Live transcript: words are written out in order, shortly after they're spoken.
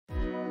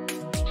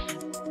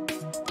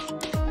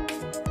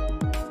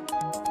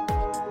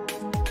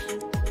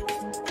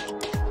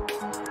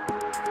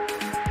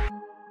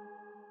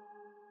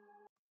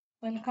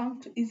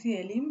Welcome to Easy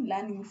Elim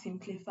Learning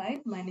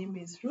Simplified. My name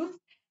is Ruth,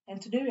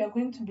 and today we are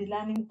going to be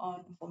learning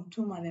on Form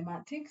 2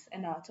 Mathematics,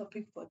 and our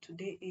topic for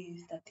today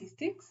is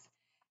statistics.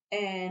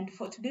 And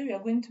for today, we are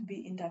going to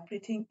be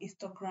interpreting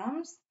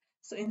histograms.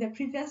 So in the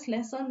previous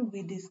lesson,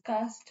 we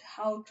discussed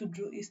how to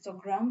draw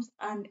histograms,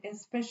 and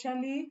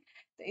especially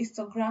the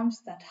histograms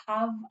that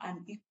have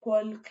an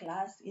equal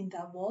class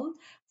interval.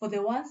 For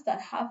the ones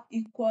that have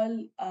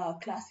equal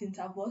class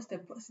intervals, the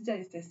procedure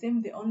is the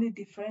same. The only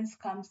difference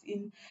comes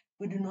in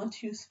we do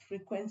not use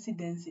frequency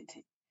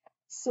density.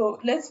 So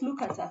let's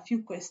look at a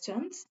few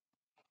questions.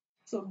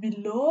 So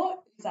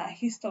below is a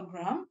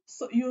histogram.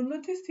 So you'll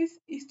notice this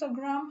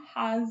histogram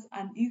has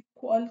an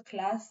equal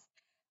class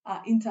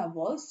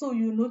interval. So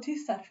you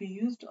notice that we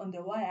used on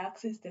the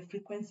y-axis the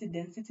frequency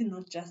density,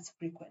 not just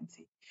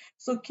frequency.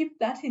 So keep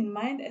that in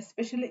mind,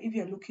 especially if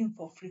you're looking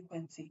for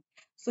frequency.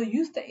 So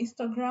use the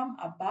histogram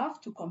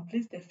above to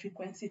complete the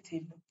frequency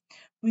table.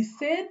 We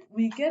said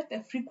we get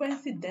the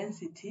frequency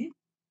density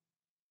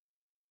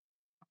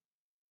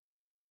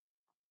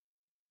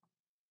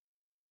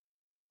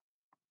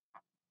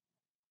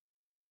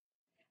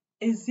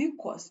is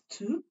equals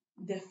to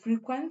the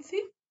frequency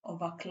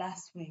over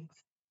class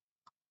width.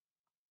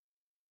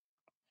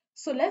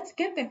 So let's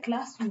get the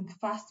class width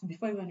first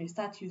before even we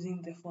start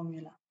using the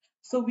formula.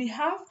 So we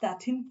have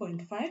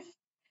 13.5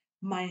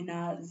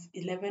 minus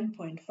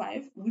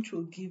 11.5, which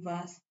will give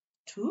us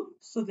 2.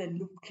 So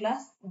the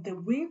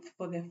width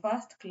for the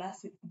first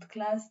class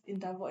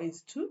interval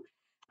is 2.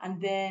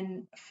 And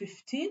then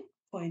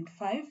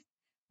 15.5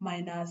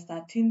 minus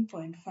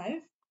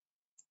 13.5,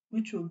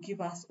 which will give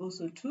us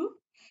also 2.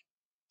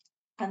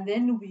 And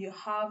then we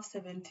have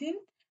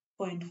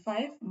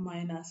 17.5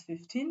 minus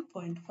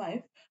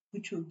 15.5,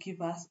 which will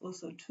give us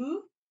also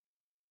 2.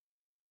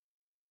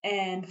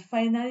 And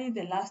finally,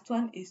 the last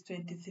one is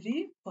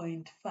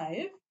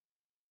 23.5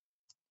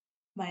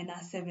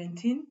 minus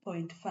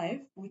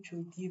 17.5, which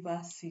will give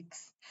us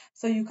 6.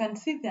 So you can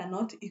see they are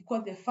not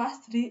equal. The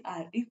first three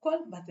are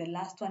equal, but the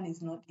last one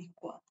is not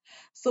equal.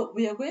 So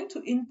we are going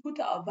to input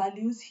our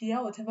values here,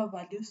 whatever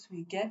values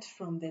we get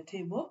from the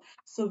table.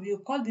 So we'll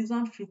call this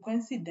one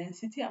frequency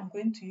density. I'm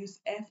going to use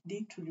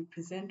FD to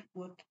represent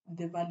what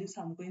the values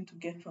I'm going to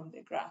get from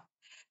the graph.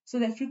 So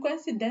the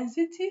frequency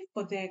density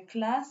for the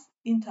class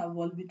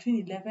interval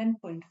between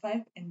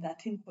 11.5 and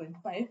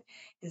 13.5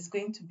 is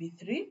going to be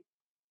 3.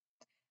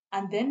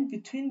 And then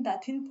between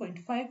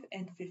 13.5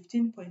 and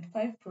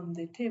 15.5 from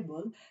the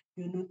table,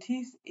 you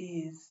notice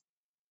is,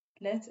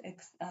 let's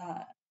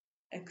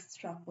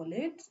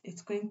extrapolate,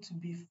 it's going to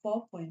be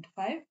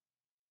 4.5.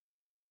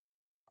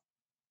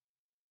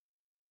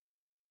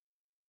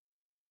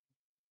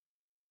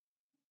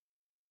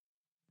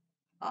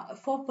 Uh,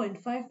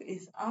 4.5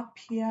 is up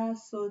here,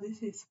 so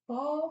this is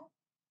 4.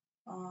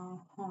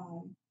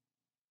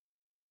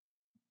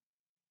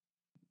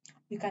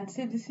 You can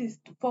say this is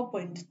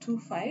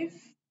 4.25,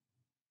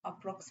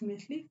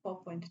 approximately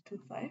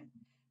 4.25,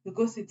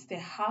 because it's the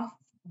half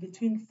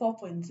between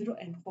 4.0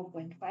 and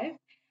 4.5.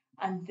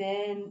 And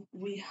then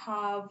we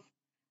have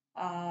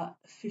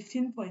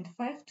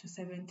 15.5 to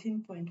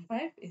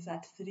 17.5 is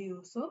at 3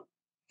 also.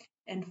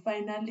 And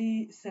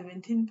finally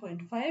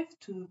 17.5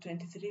 to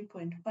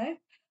 23.5,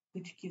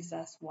 which gives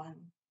us 1.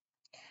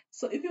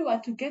 So if you were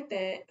to get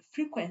the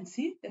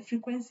frequency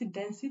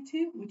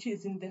density, which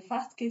is in the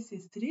first case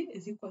is 3,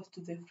 is equals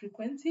to the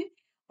frequency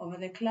over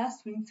the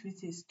class width,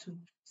 which is 2.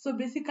 So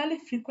basically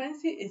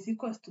frequency is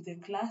equals to the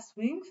class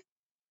width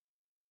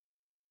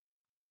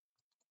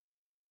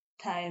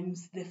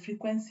times the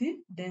frequency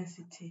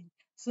density.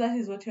 So that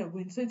is what you are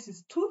going. So it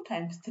is 2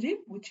 times 3,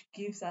 which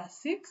gives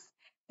us 6.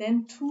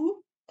 Then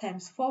 2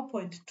 times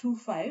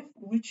 4.25,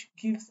 which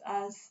gives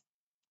us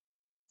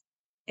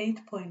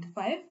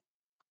 8.5.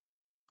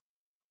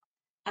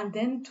 And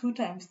then 2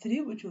 times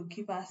 3, which will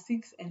give us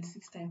 6, and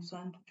 6 times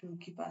 1, which will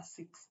give us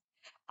 6.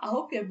 I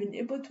hope you have been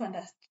able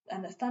to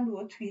understand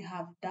what we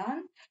have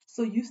done.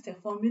 So use the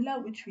formula,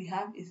 which we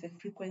have is the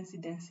frequency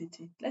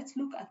density. Let's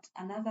look at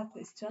another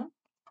question.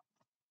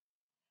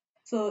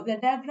 So the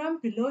diagram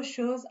below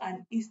shows a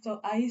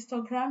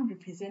histogram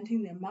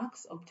representing the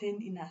marks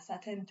obtained in a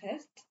certain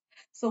test.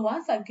 So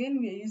once again,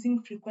 we are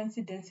using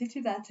frequency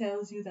density. That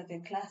tells you that the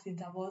class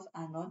intervals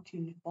are not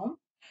uniform.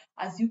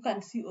 As you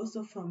can see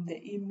also from the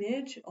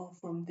image or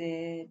from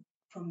the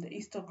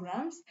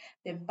histograms,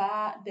 the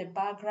bar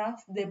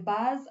graphs, the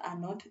bars are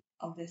not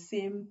of the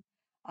same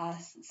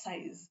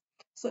size.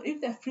 So if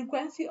the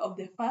frequency of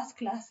the first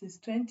class is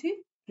 20,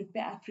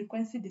 prepare a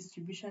frequency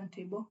distribution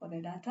table for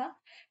the data.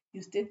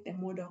 You state the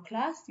model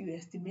class, you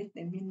estimate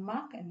the mean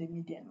mark and the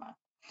median mark.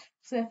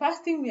 So the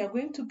first thing we are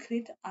going to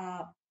create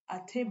are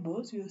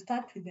tables. We'll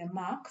start with the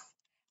marks,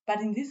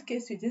 but in this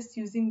case, we're just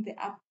using the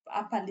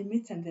upper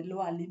limits and the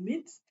lower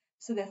limits.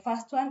 So the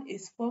first one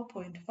is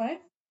 4.5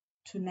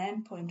 to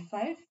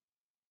 9.5.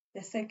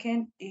 The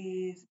second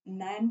is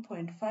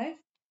 9.5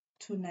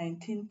 to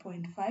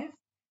 19.5.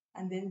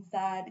 And then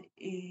third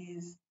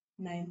is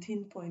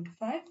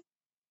 19.5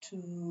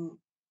 to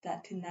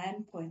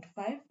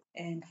 39.5.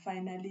 And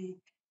finally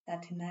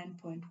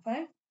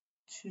 39.5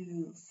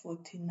 to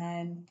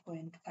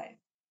 49.5.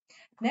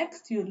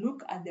 Next, you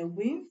look at the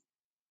width,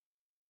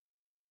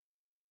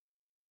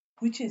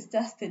 which is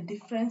just the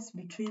difference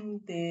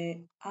between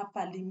the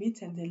upper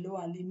limit and the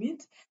lower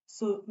limit.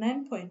 So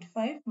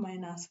 9.5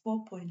 minus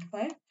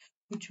 4.5,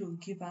 which will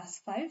give us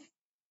 5.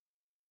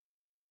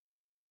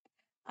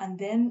 And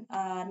then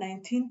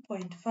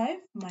 19.5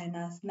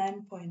 minus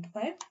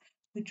 9.5,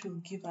 which will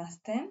give us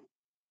 10.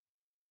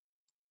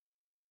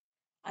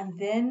 And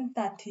then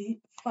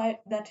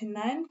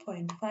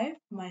 39.5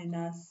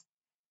 minus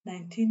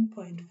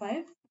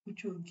 19.5,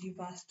 which will give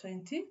us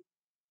 20.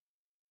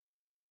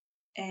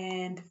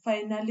 And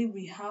finally,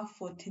 we have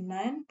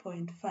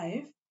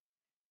 49.5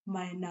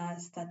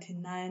 minus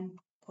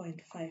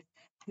 39.5,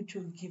 which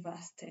will give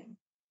us 10.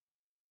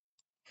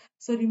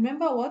 So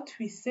remember what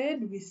we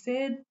said? We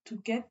said to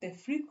get the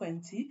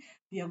frequency,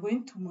 we are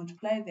going to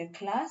multiply the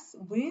class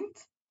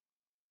width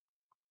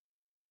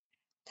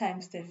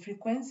times the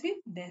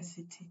frequency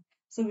density.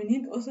 So we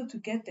need also to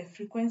get the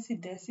frequency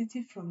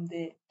density from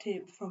the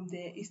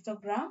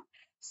histogram.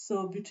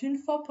 So between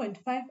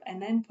 4.5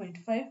 and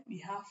 9.5, we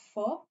have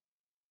 4.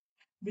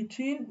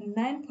 Between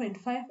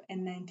 9.5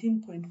 and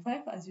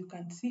 19.5, as you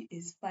can see,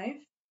 is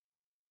 5.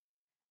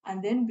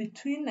 And then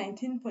between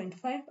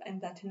 19.5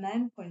 and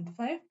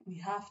 39.5, we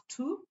have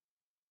 2.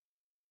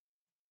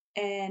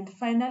 And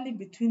finally,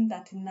 between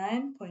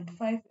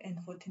 39.5 and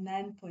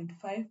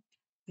 49.5,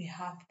 we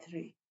have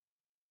 3.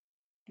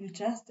 You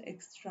just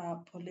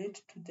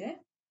extrapolate to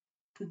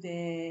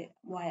the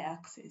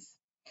y-axis.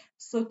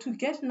 So to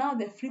get now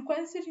the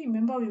frequency,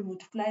 remember we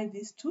multiply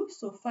these two.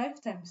 So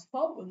 5 times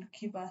 4 will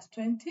give us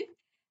 20.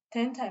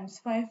 10 times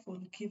 5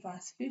 will give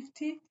us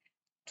 50.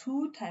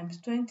 2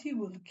 times 20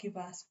 will give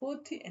us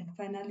 40. And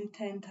finally,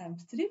 10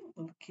 times 3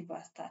 will give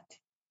us 30.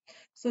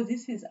 So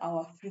this is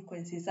our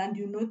frequencies. And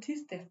you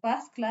notice the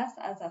first class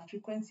has a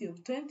frequency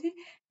of 20,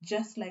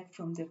 just like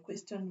from the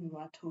question we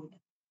were told.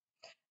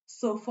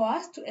 So for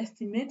us to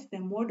estimate the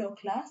model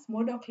class is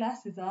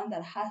the one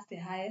that has the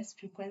highest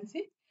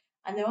frequency.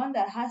 And the one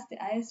that has the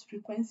highest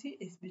frequency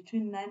is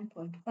between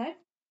 9.5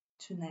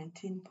 to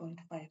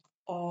 19.5.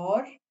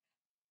 Or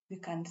we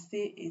can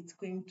say it's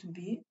going to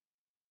be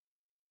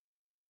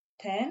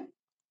 10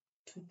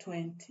 to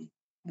 20,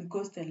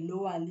 because the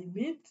lower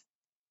limit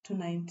to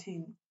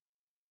 19.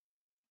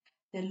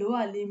 The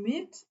lower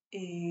limit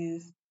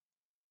is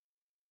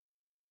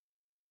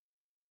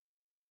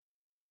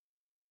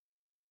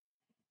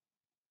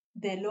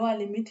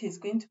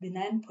going to be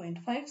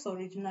 9.5, so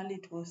originally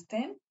it was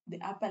 10.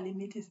 The upper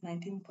limit is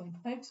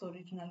 19.5, so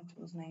originally it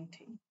was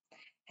 19.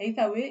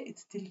 Either way, it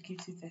still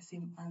gives you the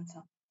same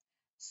answer.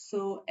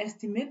 So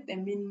estimate the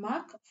min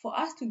mark. For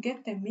us to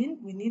get the mean,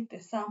 we need the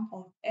sum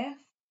of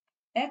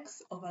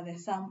x over the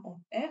sum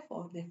of f,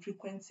 or the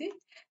frequency.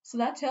 So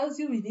that tells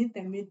you we need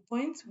the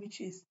midpoints,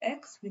 which is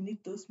x. We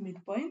need those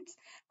midpoints,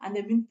 and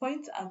the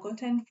midpoints are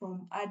gotten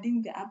from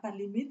adding the upper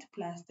limit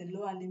plus the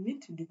lower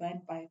limit to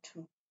divide by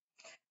 2.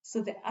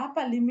 So the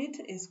upper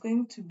limit is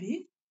going to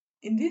be,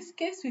 in this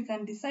case, we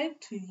can decide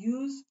to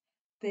use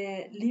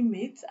the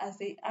limits as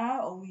they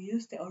are, or we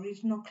use the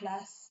original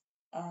class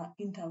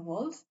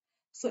intervals.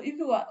 So if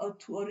we were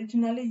to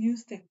originally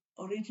use the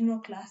original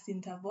class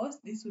intervals,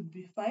 this would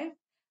be 5,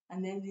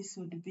 and then this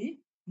would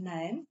be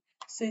 9.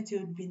 So it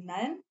would be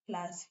 9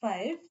 plus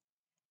 5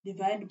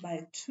 divided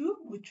by 2,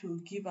 which will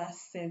give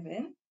us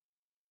 7.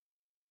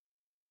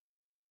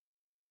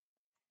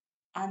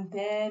 And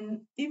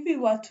then if we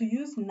were to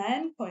use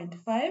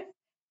 9.5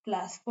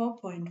 plus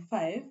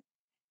 4.5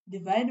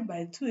 divided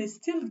by 2, it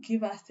still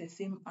give us the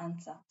same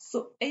answer.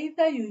 So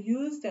either you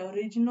use the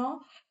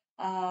original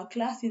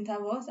class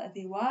intervals as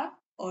they were,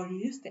 or you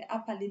use the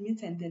upper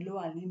limit and the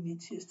lower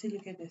limit, you still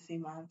get the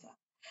same answer.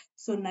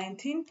 So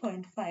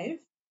 19.5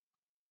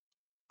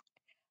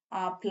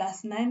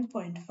 plus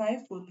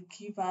 9.5 will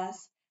give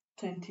us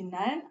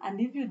 29. And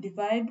if you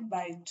divide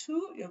by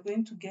 2, you're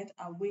going to get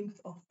a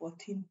width of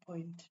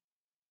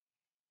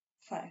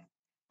 14.5.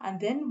 And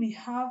then we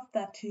have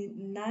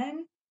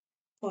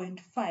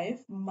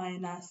 39.5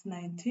 minus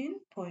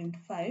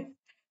 19.5,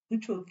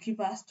 which will give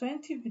us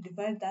 20. If you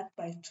divide that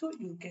by 2,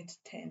 you get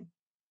 10.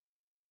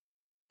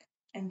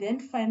 And then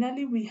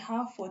finally, we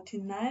have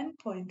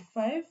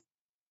 49.5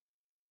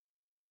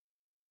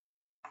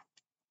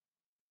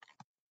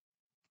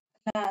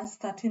 plus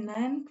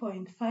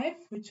 39.5,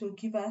 which will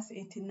give us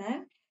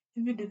 89.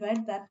 If you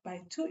divide that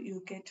by 2,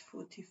 you get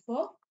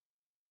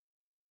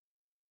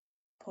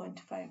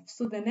 44.5.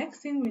 So the next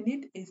thing we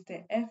need is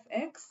the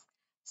fx.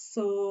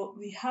 So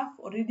we have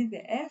already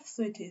the f,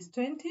 so it is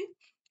 20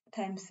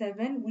 times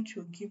 7, which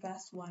will give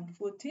us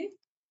 140.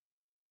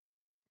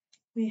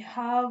 We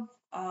have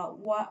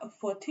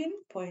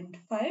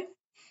 14.5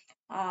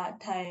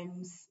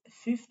 times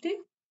 50,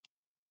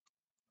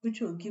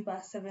 which will give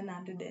us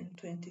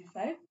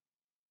 725.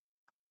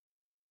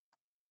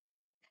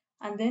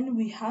 And then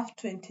we have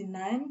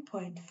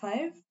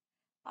 29.5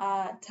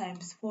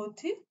 times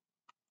 40,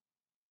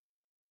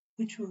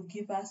 which will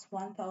give us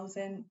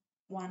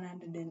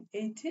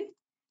 1180.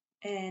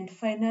 And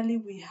finally,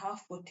 we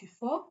have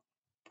 44.5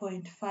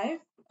 0.5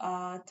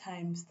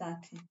 times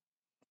 30,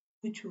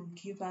 which will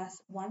give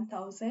us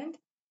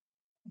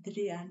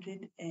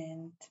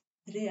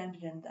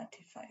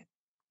 1,335.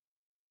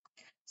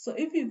 So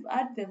if you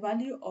add the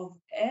value of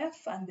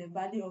f and the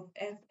value of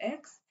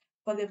fx,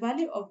 for the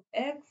value of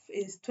f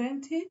is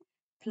 20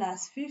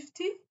 plus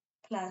 50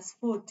 plus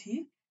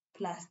 40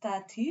 plus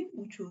 30,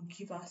 which will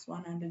give us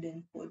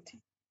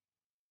 140.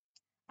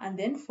 And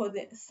then for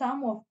the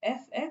sum of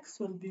fx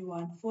will be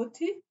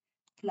 140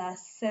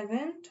 plus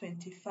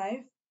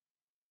 725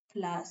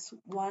 plus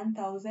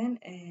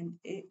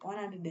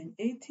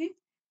 1,180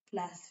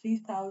 plus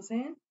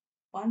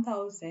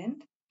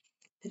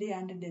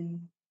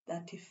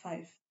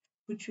 1,335,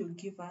 which will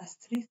give us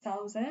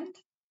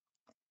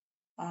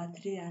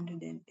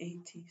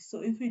 3,380.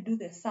 So if we do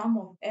the sum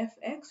of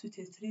fx, which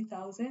is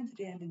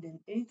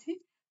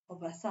 3,380,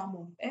 over sum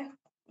of f,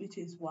 which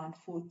is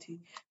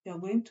 140, we are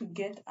going to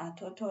get a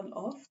total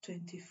of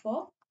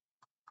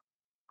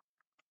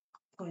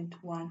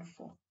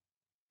 24.14.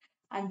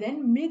 And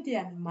then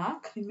median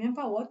mark,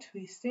 remember what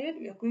we said,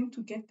 we are going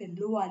to get the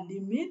lower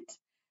limit.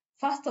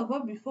 First of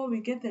all, before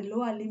we get the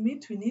lower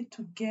limit, we need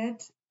to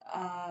get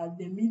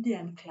the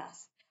median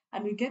class.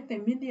 And we get the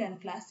median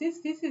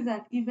classes. This is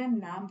an even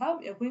number.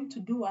 We are going to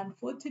do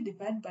 140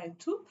 divided by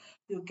 2.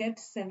 You get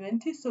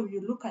 70. So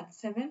you look at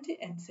 70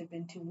 and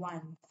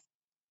 71.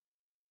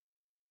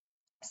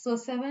 So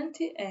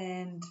 70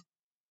 and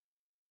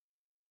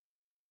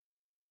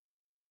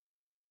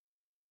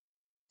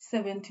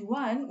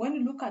 71, when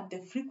you look at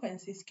the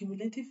frequencies,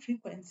 cumulative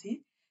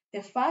frequency,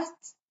 the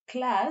first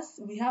class,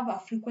 we have a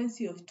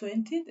frequency of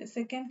 20. The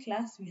second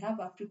class, we have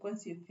a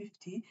frequency of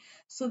 50.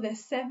 So the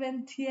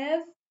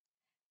 70th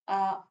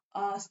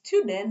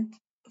student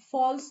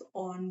falls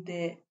on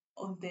the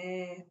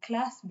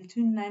class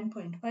between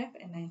 9.5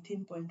 and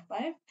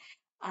 19.5.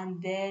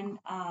 And then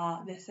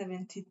the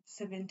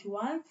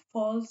 71st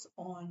falls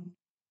on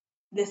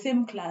the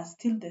same class,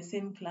 still the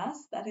same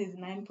class, that is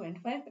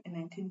 9.5 and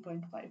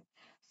 19.5.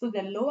 So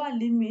the lower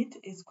limit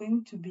is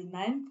going to be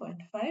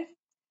 9.5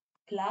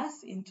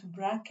 plus into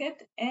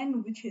bracket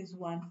n, which is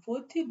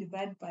 140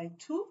 divided by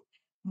 2,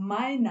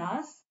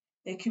 minus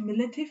the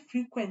cumulative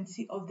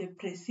frequency of the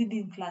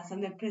preceding class.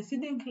 And the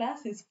preceding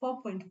class is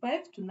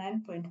 4.5 to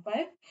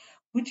 9.5,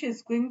 which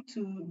is going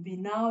to be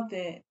now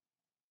the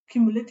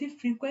cumulative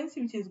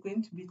frequency, which is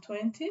going to be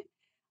 20,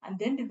 and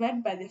then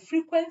divide by the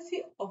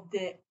frequency of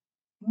the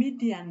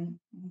median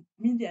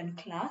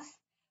class,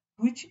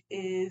 which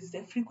is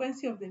the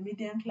frequency of the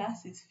median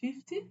class is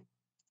 50,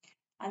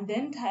 and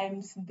then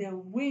times the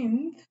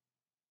width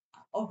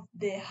of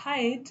the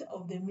height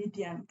of the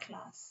median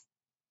class.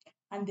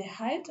 And the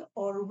height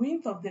or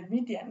width of the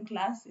median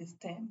class is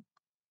 10.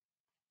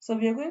 So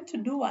we are going to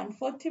do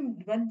 140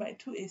 divided by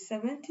 2 is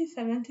 70,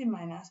 70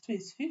 minus 2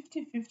 is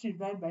 50, 50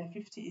 divided by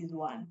 50 is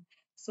 1.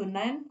 So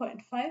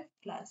 9.5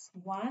 plus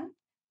 1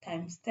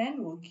 times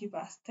 10 will give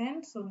us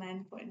 10. So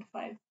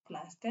 9.5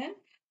 plus 10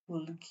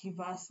 will give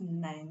us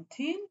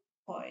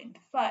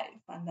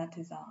 19.5, and that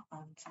is our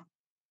answer.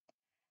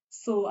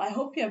 So I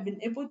hope you have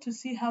been able to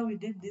see how we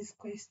did this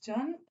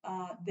question.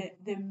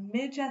 The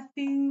major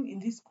thing in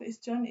this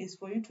question is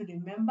for you to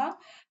remember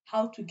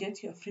how to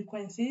get your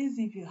frequencies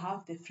if you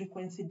have the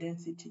frequency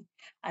density.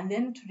 And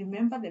then to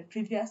remember the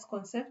previous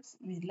concepts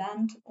we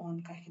learned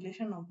on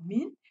calculation of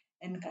mean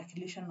and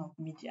calculation of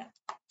median.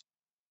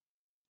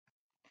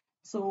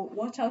 So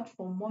watch out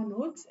for more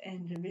notes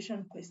and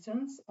revision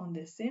questions on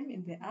the same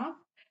in the app.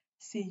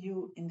 See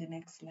you in the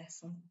next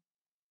lesson.